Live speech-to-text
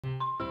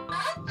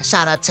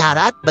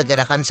syarat-syarat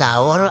Bagarakan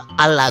sahur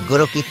ala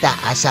guru kita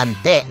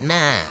Asante.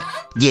 Nah,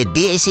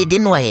 jadi si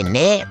Din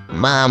ini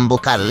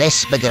membuka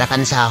les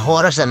Bagarakan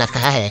sahur sana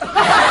kahe.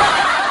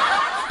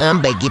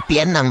 Bagi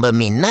pian yang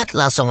berminat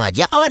langsung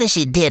aja kawan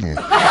si Din.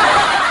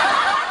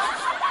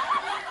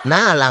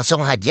 Nah,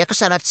 langsung aja ke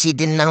syarat si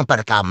Din yang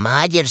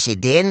pertama aja si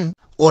Din.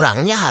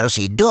 Orangnya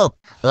harus hidup.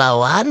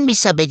 Lawan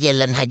bisa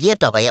berjalan haji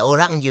atau kayak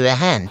orang juga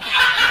kan.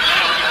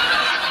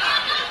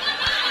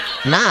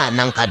 Nah,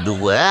 yang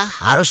kedua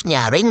harus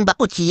nyaring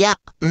baku ciak.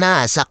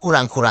 Nah,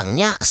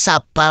 sekurang-kurangnya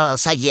sapal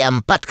saja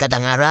 4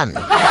 kedengaran.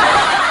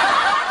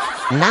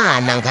 Nah,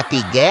 yang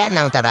ketiga,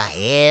 yang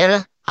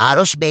terakhir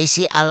harus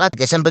besi alat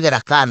gesem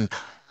Bagarakan.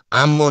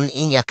 Amun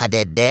inya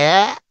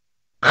kadede,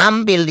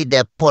 ambil di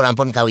dapur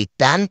ampun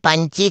kawitan,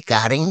 panci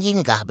karing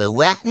jingkah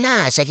bawah.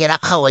 Nah, saya kira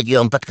kau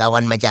aja 4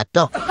 kawan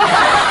majatuh.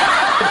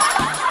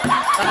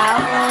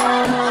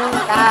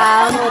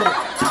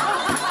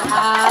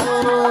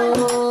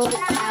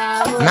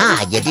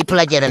 Nah, jadi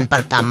pelajaran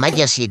pertama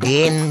aja si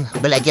Din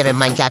belajar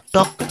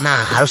mancatok.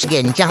 Nah, harus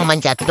gencang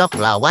mancatok,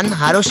 lawan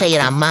harus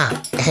irama.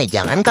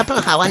 Jangan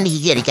kapal kawan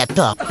jadi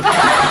catok.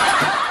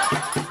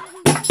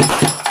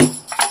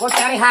 Ku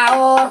cari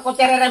haur, ku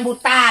cari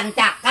rambutan,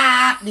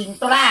 cakap,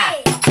 dintulah.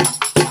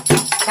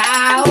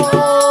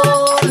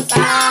 Sahur,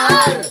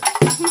 sahur,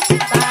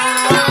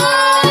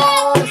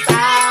 sahur,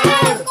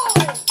 sahur,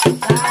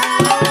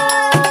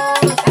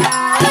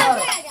 sahur.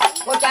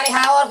 Ku cari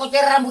haur, ku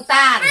cari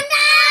rambutan.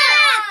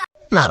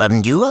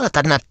 Naran juga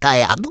karena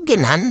kayak aku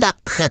gen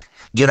handak.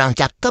 Jurang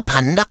cakep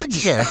handak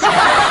aja.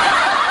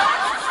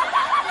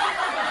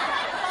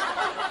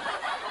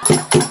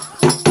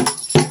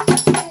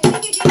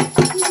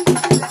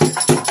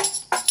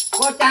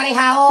 Ku cari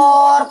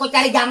haur, ku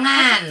cari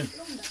jangan.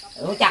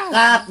 Lu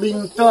cakep,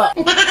 bintu.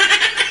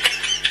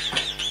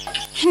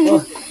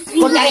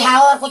 Ku cari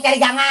haur, ku cari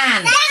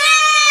jangan.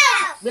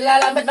 Bila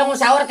lambat bangun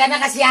sahur karena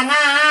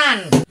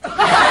kesiangan.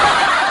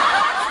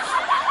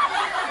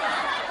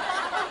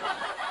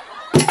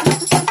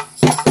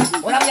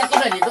 Orang yakin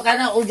lah itu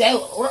karena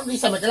orang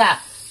bisa betul.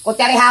 Ku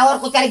cari haur,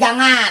 ku cari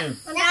jangan.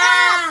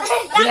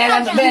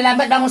 Bila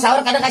lambat bangun sahur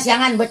kadang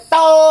kasiangan.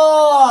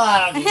 Betul.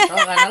 Gitu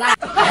karena lah.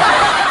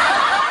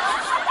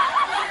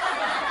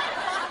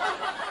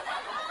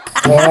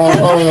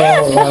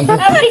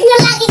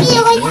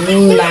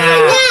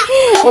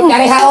 Ku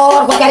cari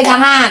haur, ku cari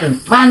jangan.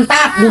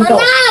 Mantap gitu.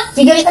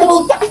 Sehingga itu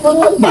bucak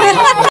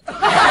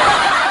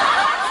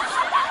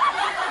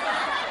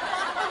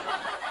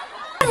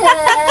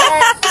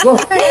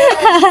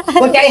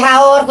ku cari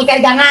haur, ku cari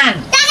jangan.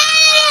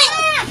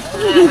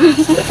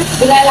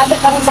 Bila lambat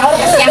bangun sahur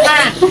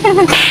kesiangan.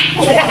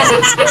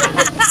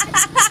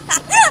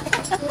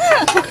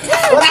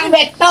 Kurang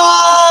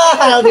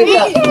betul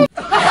gitu.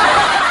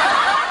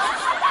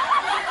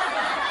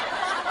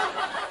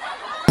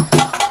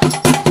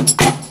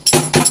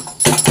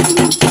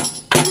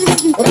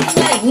 Kurang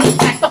lagi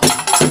catok.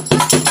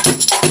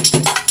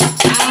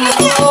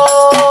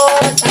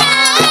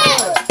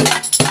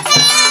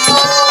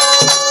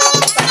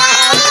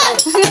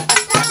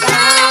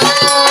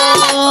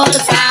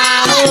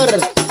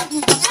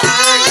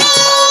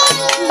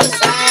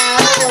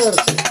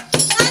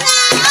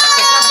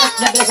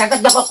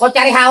 Kau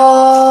cari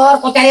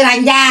haur, kau cari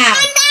ranjang.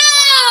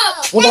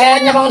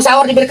 Mudah-mudahan bangun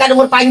sahur diberikan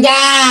umur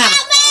panjang.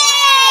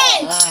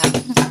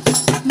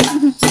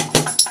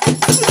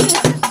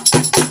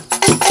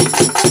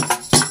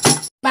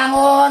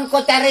 Bangun,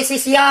 kau cari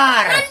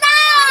sisior.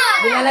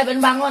 Bila lebih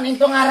bangun,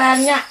 itu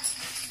ngarannya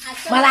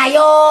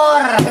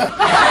melayur.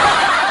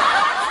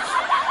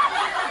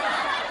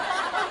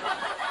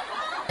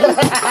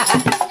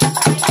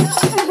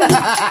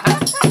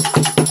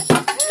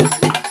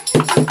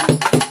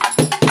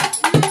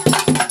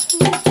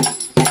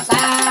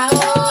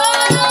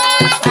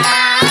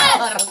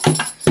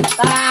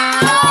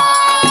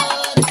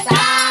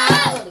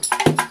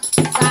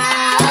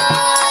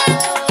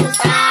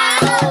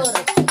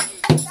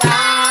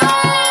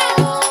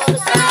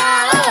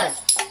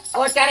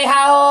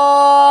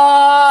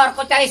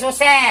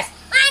 Sukses.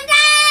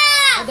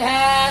 Mantap.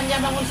 Dan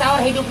yang bangun sahur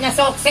hidupnya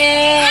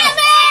sukses.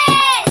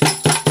 Amin.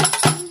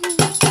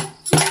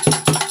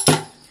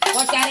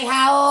 Ku cari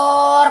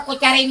haur, ku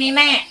cari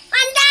nenek.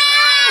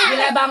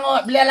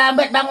 Mantap. Bila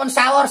lambat bangun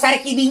sahur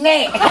sari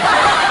kidine.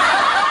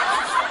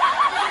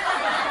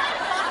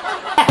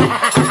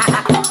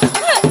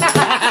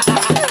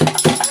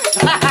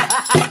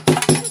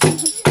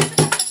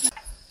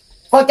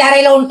 Ku cari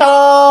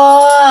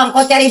lontong,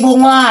 ku cari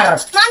bungar.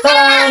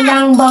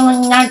 Tenang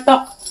bangun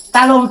nyantok.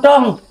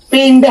 Taluntung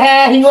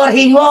pindah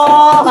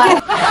hingur-hingur.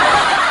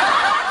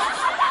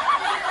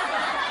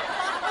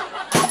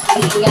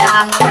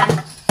 Jangan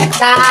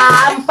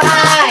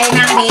sampai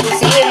nang di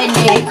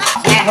sini,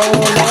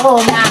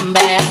 hulu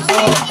ngambek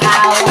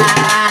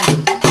kawan.